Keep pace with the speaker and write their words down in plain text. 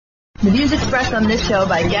The views expressed on this show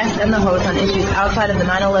by guests and the host on issues outside of the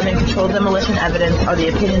 9/11 controlled demolition evidence are the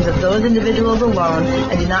opinions of those individuals alone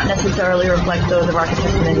and do not necessarily reflect those of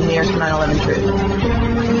architects and engineers for 9/11 Truth.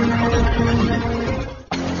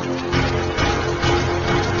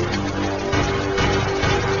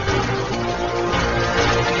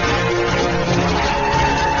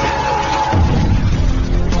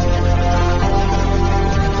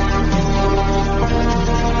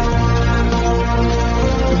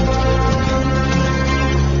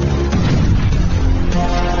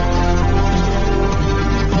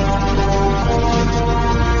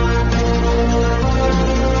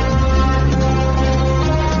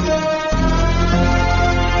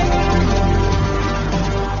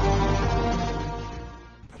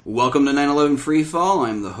 Welcome to 9/11 Freefall.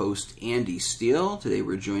 I'm the host, Andy Steele. Today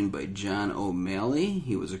we're joined by John O'Malley.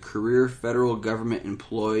 He was a career federal government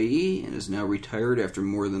employee and is now retired after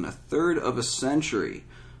more than a third of a century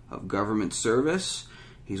of government service.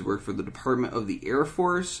 He's worked for the Department of the Air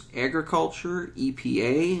Force, Agriculture,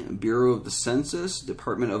 EPA, Bureau of the Census,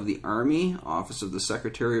 Department of the Army, Office of the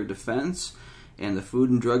Secretary of Defense, and the Food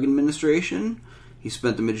and Drug Administration. He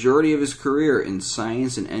spent the majority of his career in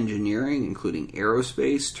science and engineering, including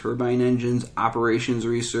aerospace, turbine engines, operations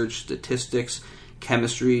research, statistics,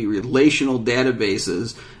 chemistry, relational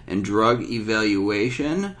databases, and drug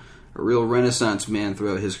evaluation. A real renaissance man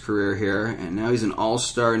throughout his career here, and now he's an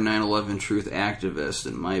all-star 9/11 Truth activist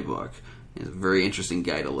in my book. He's a very interesting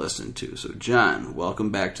guy to listen to. So, John,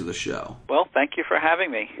 welcome back to the show. Well, thank you for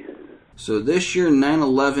having me. So this year,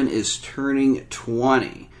 9/11 is turning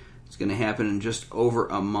 20. It's going to happen in just over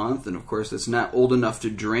a month, and of course it's not old enough to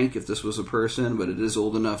drink if this was a person, but it is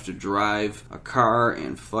old enough to drive a car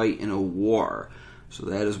and fight in a war. So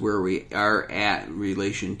that is where we are at in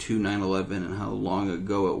relation to 9/11 and how long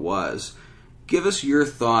ago it was. Give us your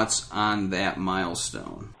thoughts on that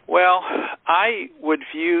milestone. Well, I would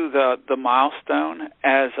view the milestone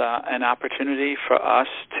as an opportunity for us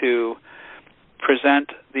to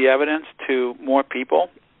present the evidence to more people,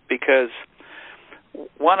 because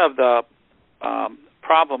one of the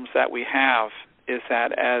problems that we have is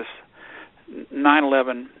that as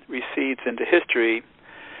 9/11 recedes into history,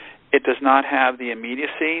 it does not have the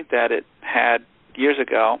immediacy that it had years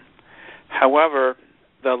ago. However,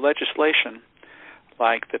 the legislation,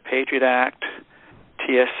 like the Patriot Act,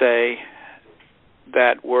 TSA,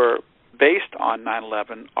 that were based on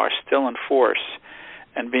 9/11 are still in force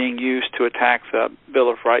and being used to attack the Bill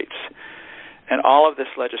of Rights. And all of this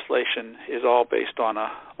legislation is all based on a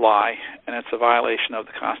lie, and it's a violation of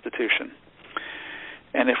the Constitution.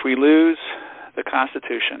 And if we lose the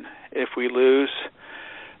Constitution, if we lose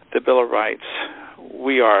the Bill of Rights,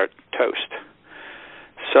 we are toast.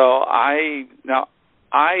 So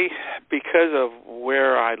because of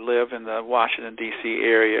where I live in the Washington, D.C.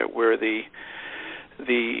 area, where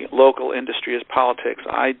the local industry is politics,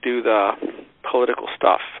 I do the political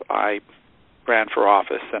stuff. I ran for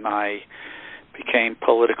office, and I became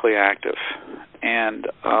politically active. And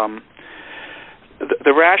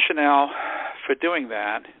the rationale for doing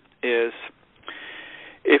that is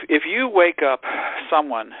if you wake up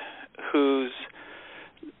someone who's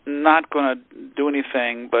not going to do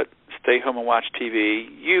anything but stay home and watch TV,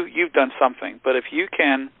 you've done something. But if you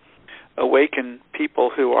can awaken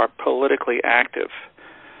people who are politically active,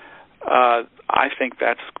 I think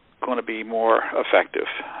that's going to be more effective.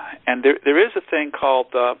 And there is a thing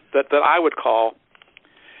called that I would call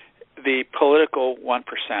the political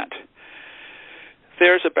 1%.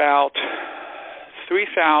 There's about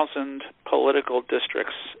 3,000 political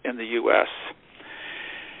districts in the U.S.,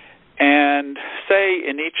 and say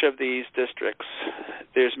in each of these districts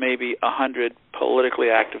there's maybe 100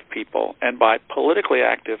 politically active people. And by politically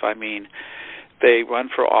active, I mean they run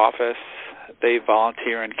for office, they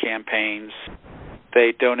volunteer in campaigns,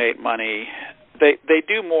 they donate money, they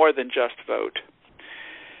do more than just vote.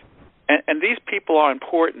 And these people are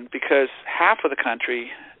important because half of the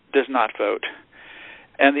country does not vote.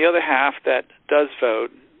 And the other half that does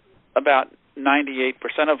vote, about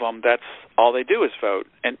 98% of them, that's all they do is vote.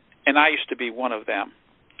 And I used to be one of them.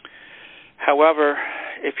 However,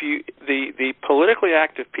 if the politically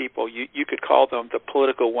active people, you could call them the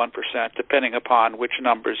political 1%, depending upon which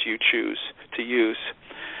numbers you choose to use.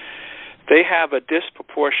 They have a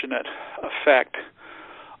disproportionate effect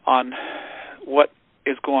on what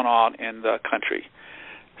is going on in the country.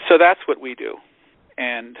 So that's what we do.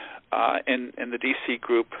 And in the DC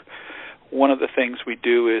group, one of the things we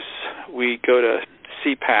do is we go to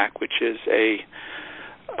CPAC, which is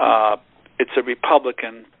it's a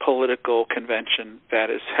Republican political convention that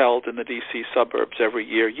is held in the D.C. suburbs every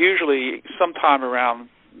year, usually sometime around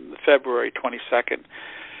February 22nd.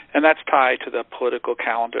 And that's tied to the political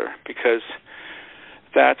calendar because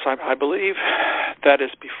that's, I believe, that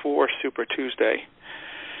is before Super Tuesday.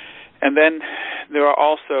 And then there are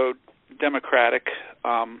also Democratic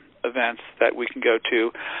events that we can go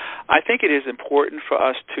to. I think it is important for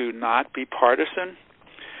us to not be partisan.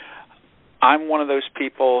 I'm one of those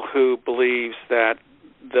people who believes that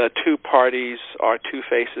the two parties are two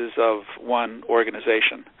faces of one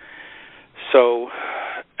organization. So,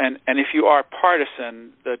 and if you are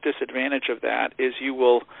partisan, the disadvantage of that is you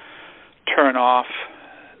will turn off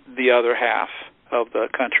the other half of the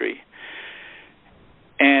country.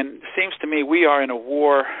 And it seems to me we are in a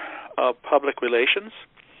war of public relations,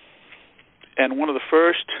 and one of the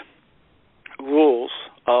first rules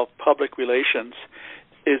of public relations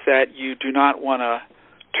is that you do not want to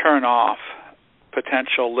turn off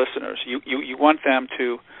potential listeners. You want them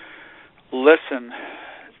to listen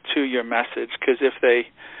to your message, because if they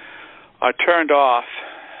are turned off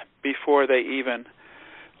before they even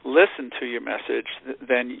listen to your message,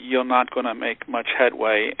 then you're not going to make much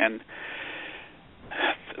headway. And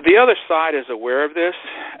the other side is aware of this,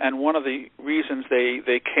 and one of the reasons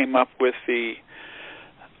they came up with the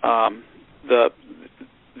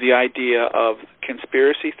idea of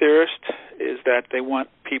conspiracy theorist is that they want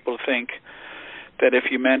people to think that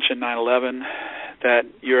if you mention 9/11, that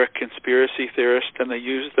you're a conspiracy theorist, and they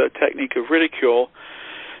use the technique of ridicule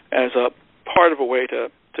as a part of a way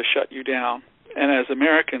to shut you down. And as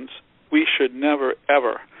Americans, we should never,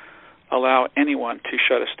 ever allow anyone to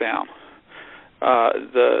shut us down.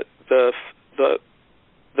 The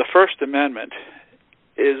First Amendment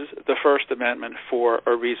is the First Amendment for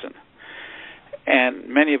a reason. And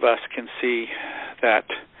many of us can see that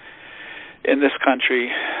in this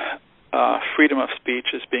country, freedom of speech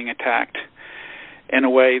is being attacked in a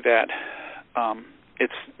way that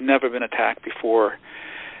it's never been attacked before.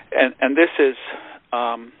 And this is,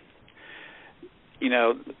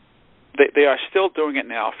 they are still doing it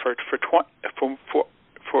now for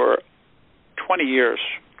 20 years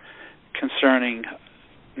concerning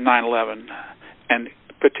 9/11, and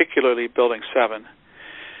particularly Building 7.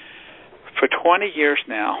 For 20 years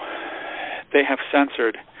now, they have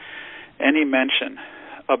censored any mention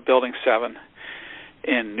of Building 7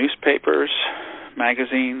 in newspapers,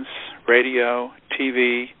 magazines, radio,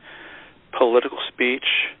 TV, political speech.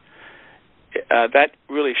 That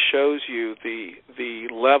really shows you the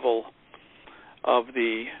level of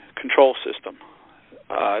the control system.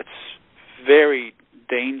 It's very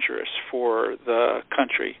dangerous for the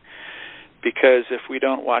country, because if we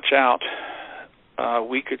don't watch out,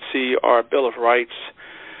 we could see our Bill of Rights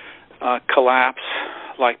collapse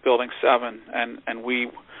like Building 7, and we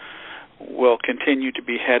will continue to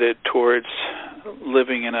be headed towards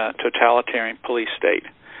living in a totalitarian police state.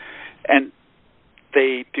 And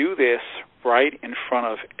they do this right in front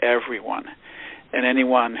of everyone, and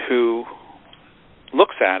anyone who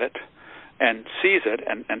looks at it and sees it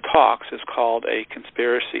and talks is called a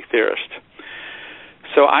conspiracy theorist.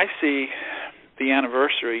 So I see the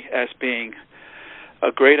anniversary as being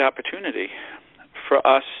a great opportunity for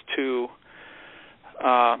us to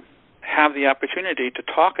have the opportunity to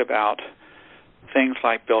talk about things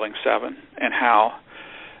like Building 7 and how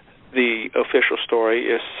the official story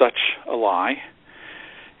is such a lie.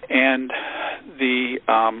 And the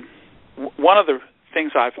one of the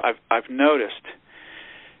things I've noticed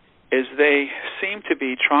is they seem to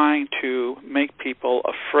be trying to make people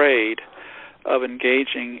afraid of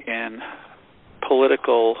engaging in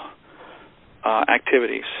political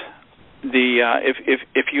activities.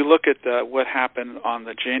 If you look at what happened on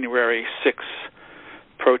the January 6th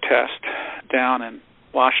protest down in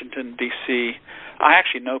Washington, D.C., I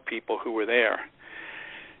actually know people who were there.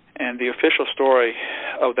 And the official story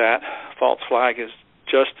of that false flag is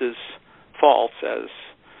just as false as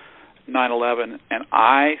 9/11. And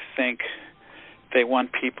I think they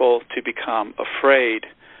want people to become afraid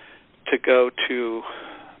to go to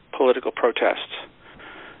political protests.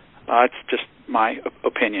 It's just my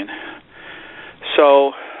opinion.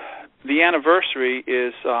 So the anniversary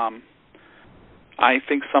is, I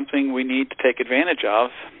think, something we need to take advantage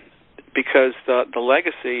of, because the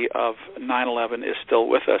legacy of 9/11 is still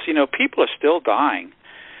with us. You know, people are still dying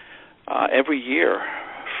every year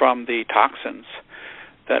from the toxins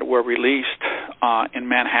that were released in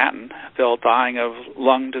Manhattan. They're dying of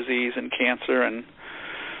lung disease and cancer and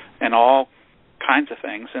all kinds of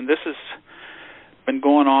things. And this has been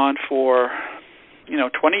going on for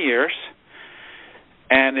 20 years,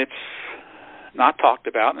 and it's not talked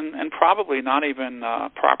about, and probably not even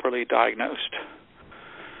properly diagnosed.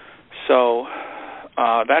 So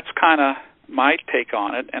that's kind of my take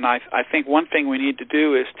on it, and I think one thing we need to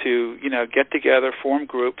do is to, get together, form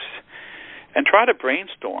groups, and try to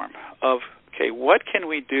brainstorm of, okay, what can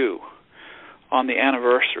we do on the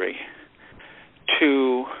anniversary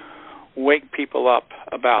to wake people up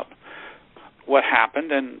about what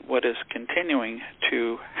happened and what is continuing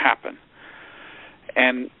to happen.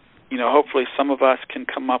 And, hopefully some of us can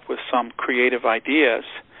come up with some creative ideas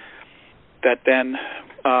that then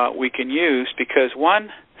we can use, because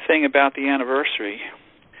one thing about the anniversary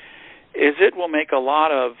is it will make a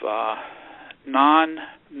lot of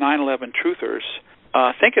non-9/11 truthers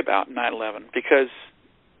think about 9/11, because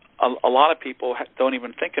a lot of people don't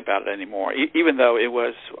even think about it anymore, even though it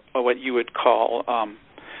was what you would call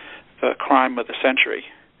the crime of the century.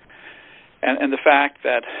 And the fact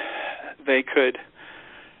that they could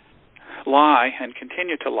lie and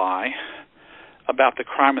continue to lie about the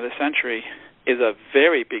crime of the century is a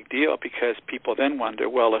very big deal, because people then wonder,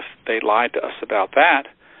 well, if they lied to us about that,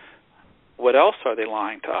 what else are they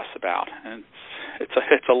lying to us about? And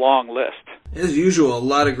it's a long list. As usual, a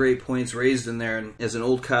lot of great points raised in there. And as an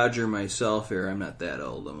old codger myself here, I'm not that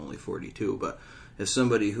old, I'm only 42, but as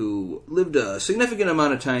somebody who lived a significant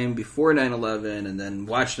amount of time before 9/11 and then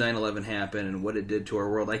watched 9/11 happen and what it did to our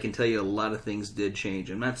world, I can tell you a lot of things did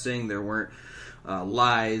change. I'm not saying there weren't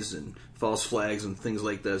lies and false flags and things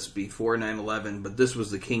like this before 9/11, but this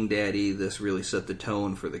was the King Daddy. This really set the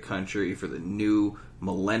tone for the country, for the new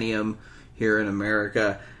millennium here in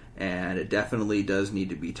America, and it definitely does need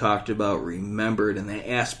to be talked about, remembered, and that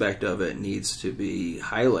aspect of it needs to be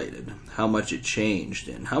highlighted, how much it changed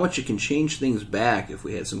and how much it can change things back if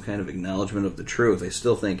we had some kind of acknowledgement of the truth. I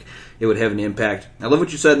still think it would have an impact. I love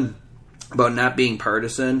what you said about not being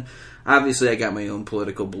partisan. Obviously, I got my own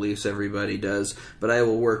political beliefs, everybody does, but I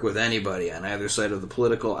will work with anybody on either side of the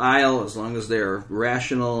political aisle as long as they're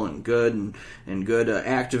rational and good and good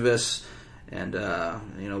activists and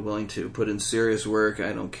willing to put in serious work.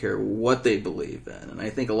 I don't care what they believe in. And I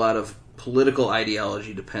think a lot of political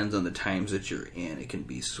ideology depends on the times that you're in. It can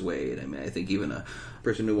be swayed. I mean, I think even a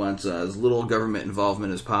person who wants as little government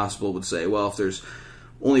involvement as possible would say, well, if there's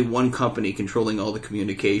only one company controlling all the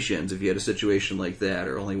communications, if you had a situation like that,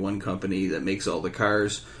 or only one company that makes all the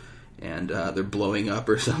cars and they're blowing up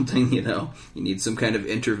or something, you need some kind of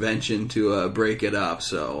intervention to break it up.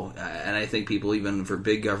 So, and I think people, even for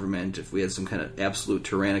big government, if we had some kind of absolute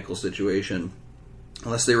tyrannical situation,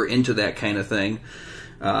 unless they were into that kind of thing,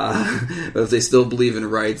 but if they still believe in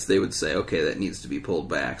rights, they would say, okay, that needs to be pulled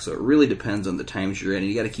back. So it really depends on the times you're in, and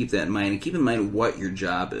you got to keep that in mind. And keep in mind what your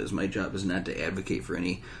job is. My job is not to advocate for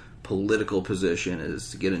any political position. It is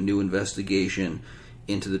to get a new investigation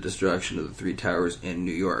into the destruction of the Three Towers in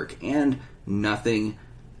New York, and nothing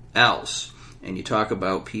else. And you talk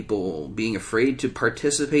about people being afraid to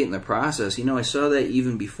participate in the process. I saw that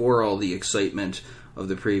even before all the excitement of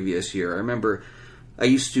the previous year. I remember I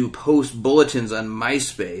used to post bulletins on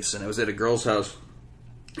MySpace, and I was at a girl's house,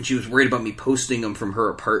 and she was worried about me posting them from her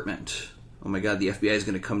apartment. Oh my God, the FBI is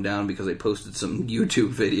going to come down because I posted some YouTube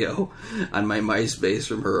video on my MySpace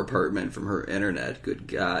from her apartment, from her internet. Good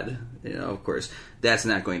God. Of course, that's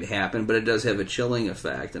not going to happen, but it does have a chilling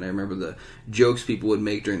effect. And I remember the jokes people would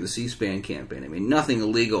make during the C-SPAN campaign. I mean, nothing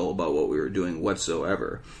illegal about what we were doing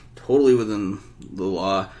whatsoever. Totally within the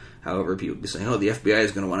law. However, people would be saying, oh, the FBI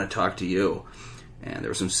is going to want to talk to you. And there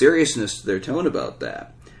was some seriousness to their tone about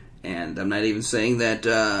that. And I'm not even saying that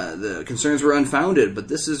the concerns were unfounded, but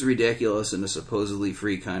this is ridiculous in a supposedly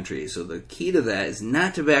free country. So the key to that is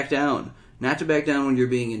not to back down. Not to back down when you're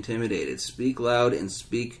being intimidated. Speak loud and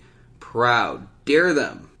speak proud. Dare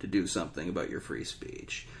them to do something about your free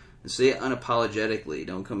speech. And say it unapologetically.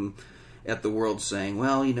 Don't come at the world saying,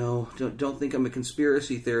 well, don't think I'm a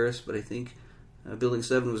conspiracy theorist, but I think Building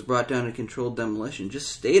 7 was brought down in controlled demolition.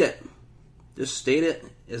 Just state it. Just state it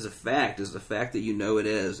as a fact, as the fact that you know it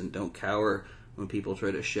is, and don't cower when people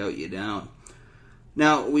try to shout you down.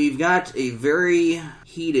 Now, we've got a very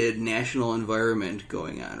heated national environment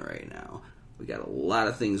going on right now. We got a lot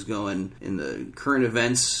of things going in the current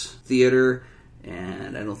events theater,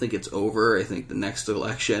 and I don't think it's over. I think the next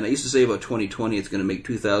election, I used to say about 2020, it's going to make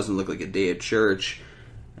 2000 look like a day at church,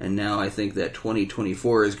 and now I think that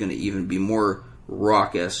 2024 is going to even be more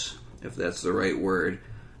raucous, if that's the right word.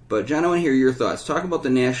 But, John, I want to hear your thoughts. Talk about the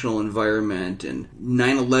national environment and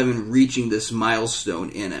 9/11 reaching this milestone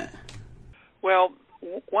in it. Well,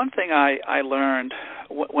 one thing I learned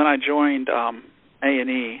when I joined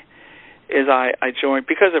A&E is I joined,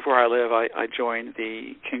 because of where I live, I joined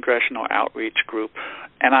the Congressional Outreach Group,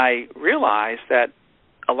 and I realized that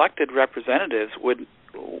elected representatives would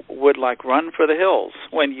run for the hills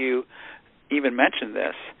when you even mentioned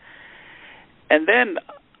this. And then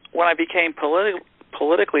when I became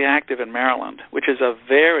politically active in Maryland, which is a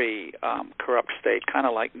very corrupt state, kind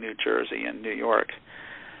of like New Jersey and New York,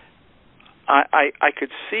 I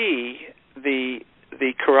could see the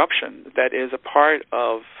corruption that is a part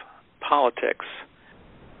of politics.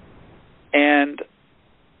 And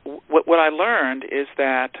what I learned is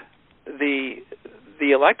that the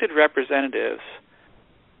elected representatives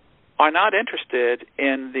are not interested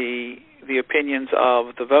in the opinions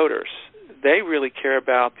of the voters. They really care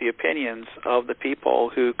about the opinions of the people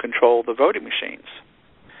who control the voting machines.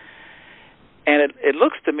 And it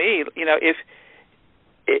looks to me,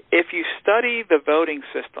 if you study the voting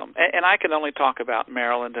system, and I can only talk about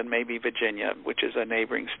Maryland and maybe Virginia, which is a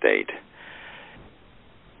neighboring state.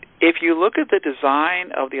 If you look at the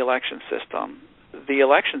design of the election system, the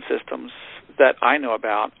election systems that I know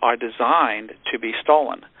about are designed to be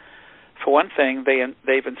stolen. For one thing,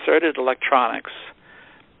 they've inserted electronics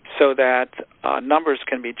so that numbers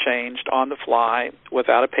can be changed on the fly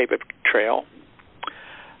without a paper trail.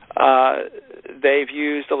 They've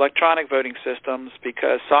used electronic voting systems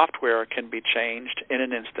because software can be changed in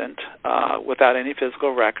an instant without any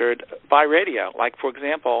physical record by radio. Like, for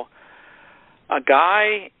example, a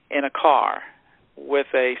guy in a car with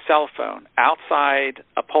a cell phone outside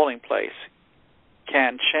a polling place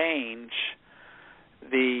can change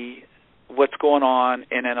what's going on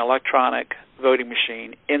in an electronic voting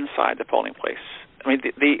machine inside the polling place. I mean,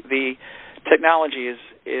 the technology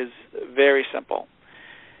is very simple.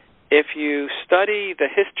 If you study the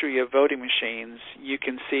history of voting machines, you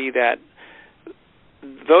can see that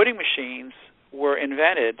voting machines were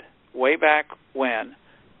invented way back when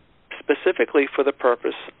specifically for the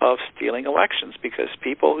purpose of stealing elections, because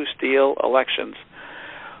people who steal elections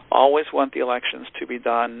always want the elections to be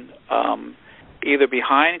done either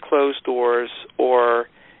behind closed doors or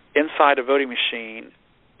inside a voting machine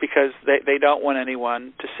because they don't want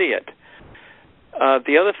anyone to see it.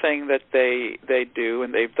 The other thing that they do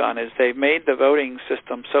and they've done is they've made the voting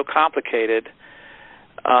system so complicated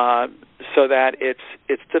so that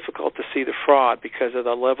it's difficult to see the fraud because of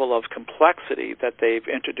the level of complexity that they've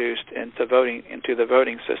introduced into the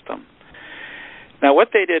voting system. Now, what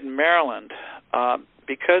they did in Maryland,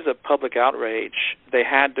 because of public outrage, they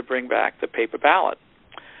had to bring back the paper ballot.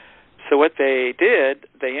 So what they did,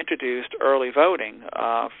 they introduced early voting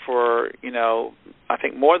for, I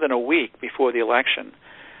think more than a week before the election,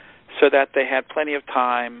 so that they had plenty of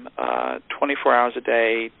time, 24 hours a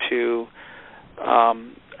day, to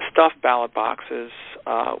stuff ballot boxes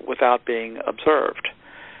without being observed.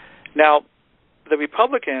 Now, the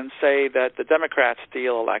Republicans say that the Democrats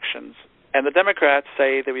steal elections, and the Democrats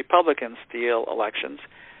say the Republicans steal elections,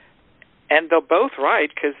 and they're both right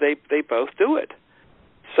because they both do it.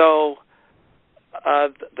 So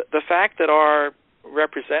the fact that our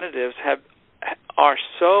representatives are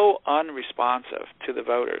so unresponsive to the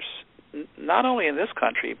voters, not only in this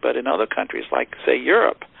country but in other countries like, say,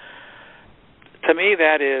 Europe, to me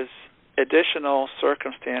that is additional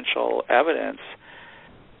circumstantial evidence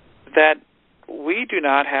that we do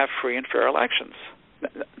not have free and fair elections.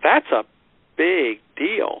 That's a big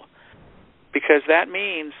deal, because that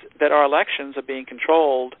means that our elections are being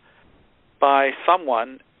controlled by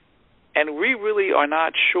someone, and we really are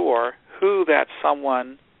not sure who that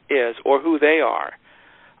someone is or who they are.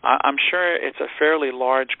 I'm sure it's a fairly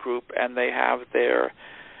large group, and they have their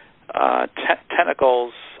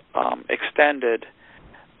tentacles extended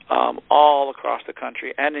all across the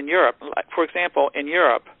country. And in Europe, for example, in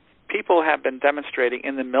Europe, people have been demonstrating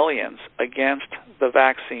in the millions against the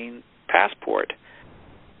vaccine passport,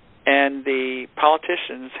 and the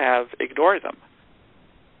politicians have ignored them.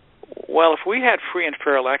 Well, if we had free and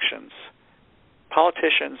fair elections,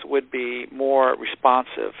 politicians would be more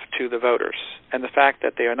responsive to the voters. And the fact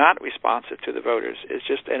that they are not responsive to the voters is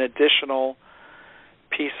just an additional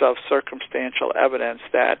piece of circumstantial evidence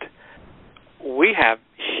that we have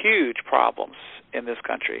huge problems in this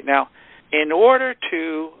country. Now, in order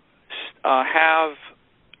to have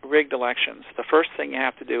rigged elections, the first thing you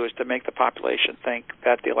have to do is to make the population think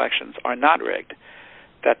that the elections are not rigged,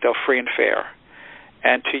 that they're free and fair,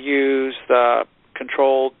 and to use the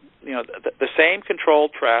controlled, the same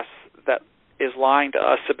controlled press that is lying to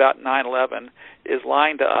us about 9/11 is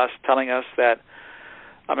lying to us, telling us that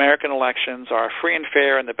American elections are free and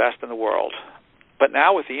fair and the best in the world. But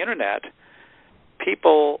now with the Internet,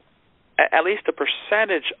 people, at least a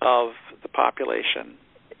percentage of the population,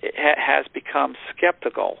 has become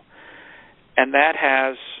skeptical, and that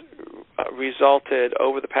has resulted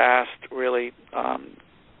over the past really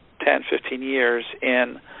 10, 15 years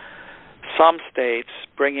in some states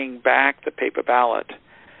bringing back the paper ballot.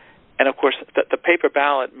 And, of course, the paper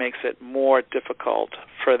ballot makes it more difficult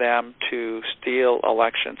for them to steal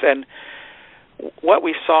elections. And what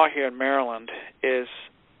we saw here in Maryland is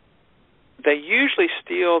they usually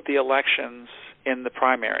steal the elections in the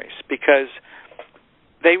primaries because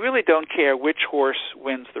they really don't care which horse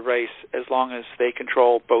wins the race as long as they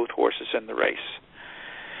control both horses in the race.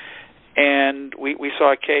 And we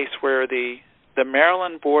saw a case where the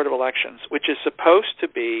Maryland Board of Elections, which is supposed to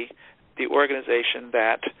be the organization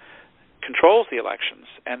that controls the elections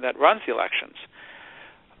and that runs the elections,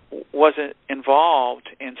 was involved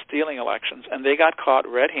in stealing elections, and they got caught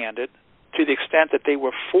red-handed to the extent that they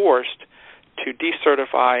were forced to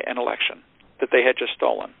decertify an election that they had just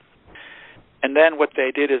stolen. And then what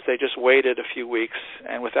they did is they just waited a few weeks,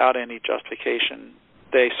 and without any justification,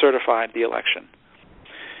 they certified the election.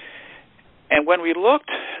 And when we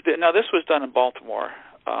looked, now this was done in Baltimore,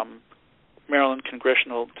 Maryland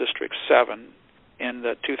Congressional District 7, in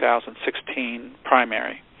the 2016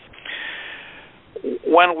 primary.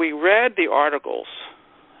 When we read the articles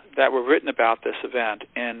that were written about this event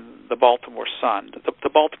in the Baltimore Sun, the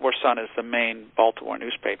Baltimore Sun is the main Baltimore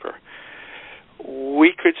newspaper,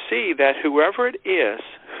 we could see that whoever it is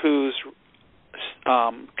who's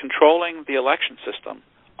controlling the election system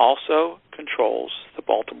also controls the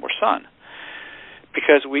Baltimore Sun,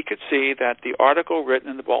 because we could see that the article written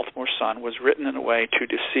in the Baltimore Sun was written in a way to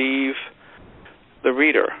deceive the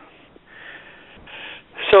reader.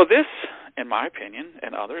 So this, in my opinion,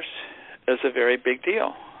 and others, is a very big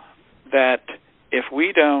deal, that if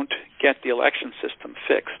we don't get the election system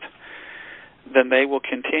fixed, then they will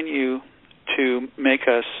continue to make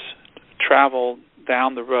us travel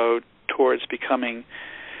down the road towards becoming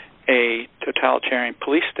a totalitarian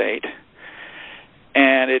police state.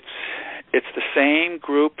 And it's the same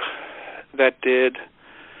group that did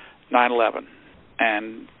 9/11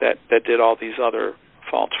 and that did all these other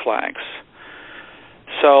false flags.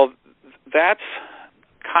 So that's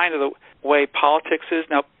kind of the way politics is.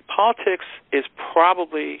 Now, politics is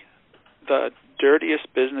probably the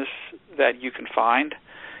dirtiest business that you can find.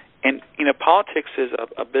 And, politics is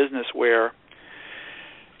a business where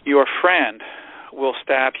your friend will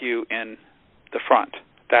stab you in the front.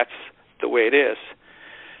 That's the way it is.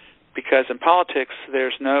 Because in politics,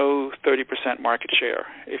 there's no 30% market share.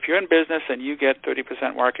 If you're in business and you get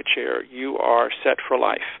 30% market share, you are set for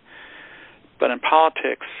life. But in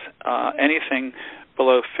politics, anything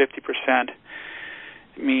below 50%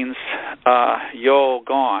 means you're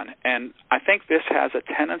gone. And I think this has a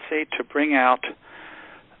tendency to bring out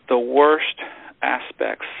the worst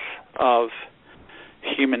aspects of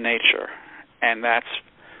human nature. And that's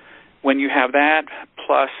when you have that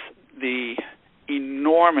plus the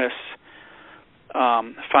enormous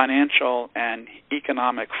financial and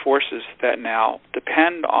economic forces that now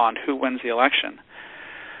depend on who wins the election.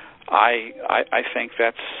 I think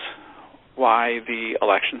that's why the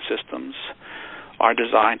election systems are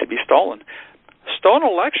designed to be stolen. Stolen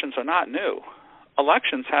elections are not new.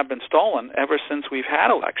 Elections have been stolen ever since we've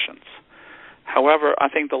had elections. However, I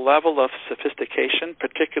think the level of sophistication,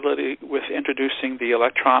 particularly with introducing the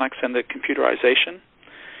electronics and the computerization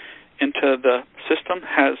into the system,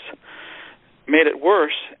 has made it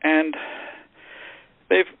worse, and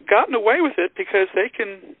they've gotten away with it because they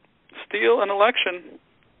can steal an election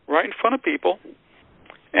right in front of people,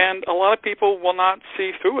 and a lot of people will not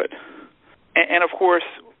see through it. And of course,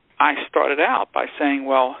 I started out by saying,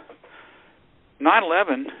 well,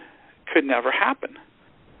 9/11 could never happen,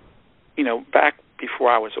 back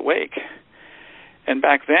before I was awake. And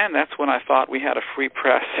back then, that's when I thought we had a free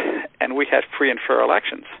press and we had free and fair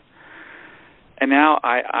elections. And now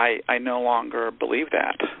I no longer believe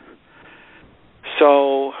that.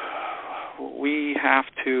 So we have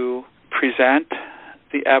to present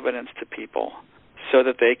the evidence to people so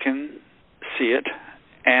that they can see it.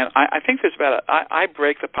 And I think there's I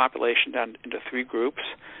break the population down into three groups.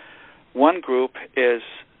 One group is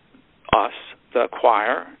us, the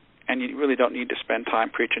choir, and you really don't need to spend time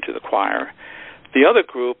preaching to the choir. The other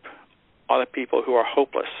group are the people who are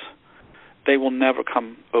hopeless. They will never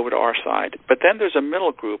come over to our side. But then there's a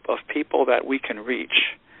middle group of people that we can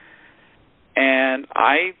reach. And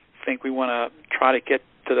I think we want to try to get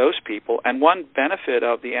to those people. And one benefit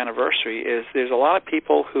of the anniversary is there's a lot of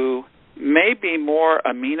people who may be more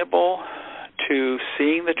amenable to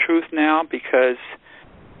seeing the truth now because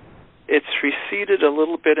it's receded a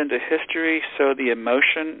little bit into history, so the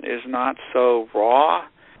emotion is not so raw.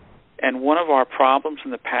 And one of our problems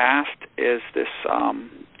in the past is this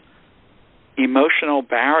emotional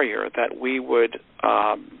barrier that we would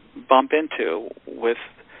bump into with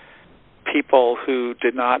people who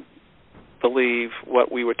did not believe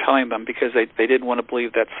what we were telling them because they didn't want to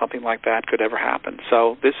believe that something like that could ever happen.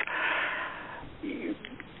 So this,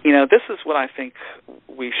 this is what I think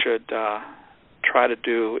we should try to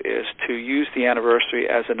do, is to use the anniversary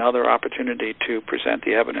as another opportunity to present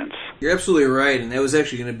the evidence. You're absolutely right, and that was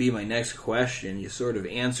actually going to be my next question. You sort of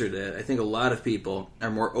answered it. I think a lot of people are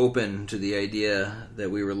more open to the idea that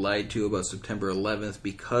we were lied to about September 11th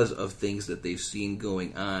because of things that they've seen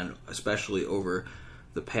going on, especially over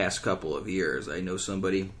the past couple of years. I know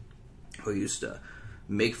somebody who used to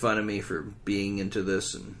make fun of me for being into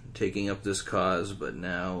this and taking up this cause, but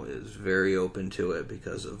now is very open to it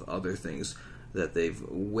because of other things that they've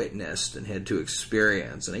witnessed and had to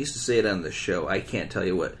experience. And I used to say it on the show. I can't tell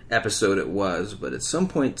you what episode it was, but at some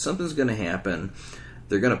point something's going to happen.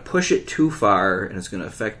 They're going to push it too far, and it's going to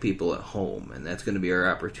affect people at home, and that's going to be our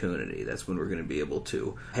opportunity. That's when we're going to be able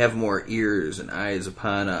to have more ears and eyes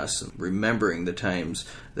upon us, and remembering the times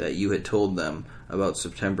that you had told them about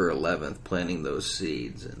September 11th, planting those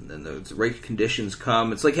seeds, and then the right conditions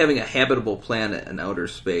come. It's like having a habitable planet in outer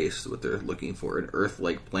space, what they're looking for, an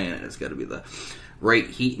Earth-like planet. It's got to be the right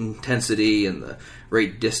heat intensity and the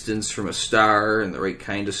right distance from a star and the right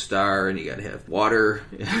kind of star, and you got to have water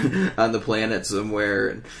on the planet somewhere,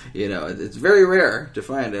 and it's very rare to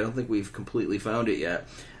find. I don't think we've completely found it yet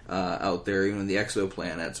out there, even in the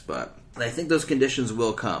exoplanets, but I think those conditions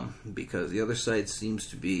will come because the other side seems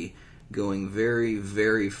to be going very,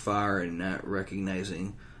 very far and not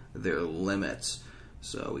recognizing their limits.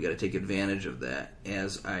 So we got to take advantage of that,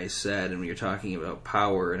 as I said. And when you're talking about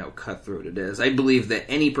power and how cutthroat it is, I believe that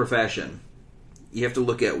any profession, you have to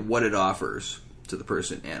look at what it offers to the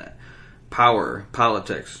person in it. Power,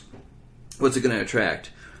 politics, what's it going to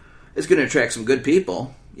attract? It's going to attract some good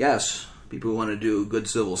people, yes, people who want to do good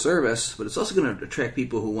civil service, but it's also going to attract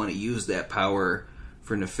people who want to use that power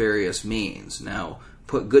for nefarious means. Now,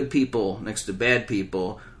 put good people next to bad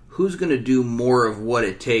people. Who's going to do more of what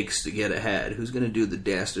it takes to get ahead? Who's going to do the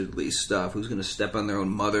dastardly stuff? Who's going to step on their own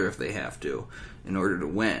mother if they have to in order to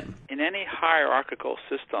win? In any hierarchical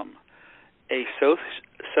system, a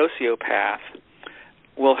sociopath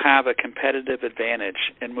will have a competitive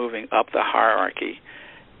advantage in moving up the hierarchy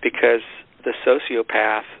because the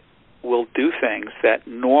sociopath will do things that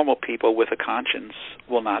normal people with a conscience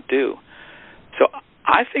will not do. So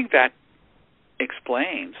I think that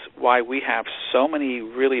explains why we have so many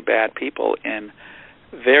really bad people in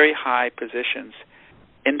very high positions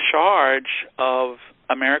in charge of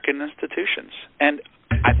American institutions. And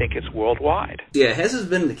I think it's worldwide. Yeah, as has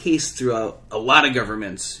been the case throughout a lot of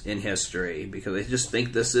governments in history, because I just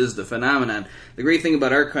think this is the phenomenon. The great thing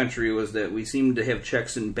about our country was that we seemed to have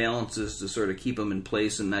checks and balances to sort of keep them in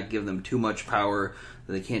place and not give them too much power,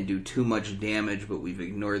 that they can't do too much damage, but we've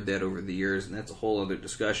ignored that over the years, and that's a whole other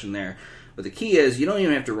discussion there. But the key is you don't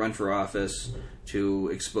even have to run for office to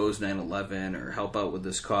expose 9/11 or help out with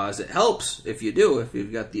this cause. It helps if you do, if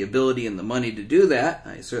you've got the ability and the money to do that.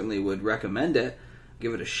 I certainly would recommend it.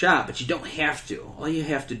 Give it a shot, but you don't have to. All you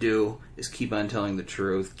have to do is keep on telling the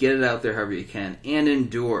truth, get it out there however you can, and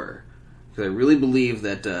endure. Because I really believe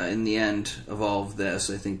that in the end of all of this,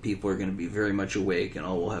 I think people are going to be very much awake, and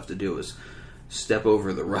all we'll have to do is step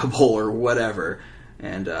over the rubble or whatever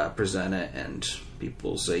and present it, and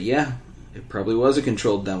people will say, yeah, it probably was a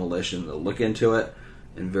controlled demolition. They'll look into it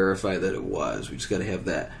and verify that it was. We just got to have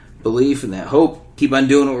that belief and that hope. Keep on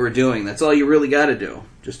doing what we're doing. That's all you really got to do.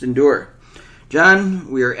 Just endure. John,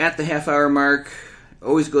 we are at the half-hour mark.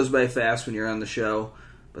 Always goes by fast when you're on the show.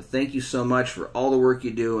 But thank you so much for all the work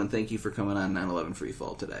you do, and thank you for coming on 9/11 Free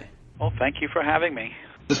Fall today. Well, thank you for having me.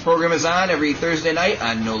 This program is on every Thursday night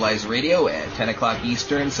on No Lies Radio at 10 o'clock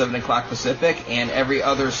Eastern, 7 o'clock Pacific, and every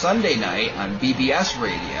other Sunday night on BBS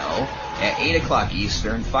Radio at 8 o'clock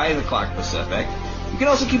Eastern, 5 o'clock Pacific. You can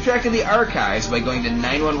also keep track of the archives by going to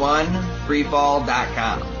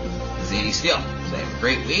 911freefall.com. This is Andy Steele. So have a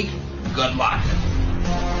great week. Good luck.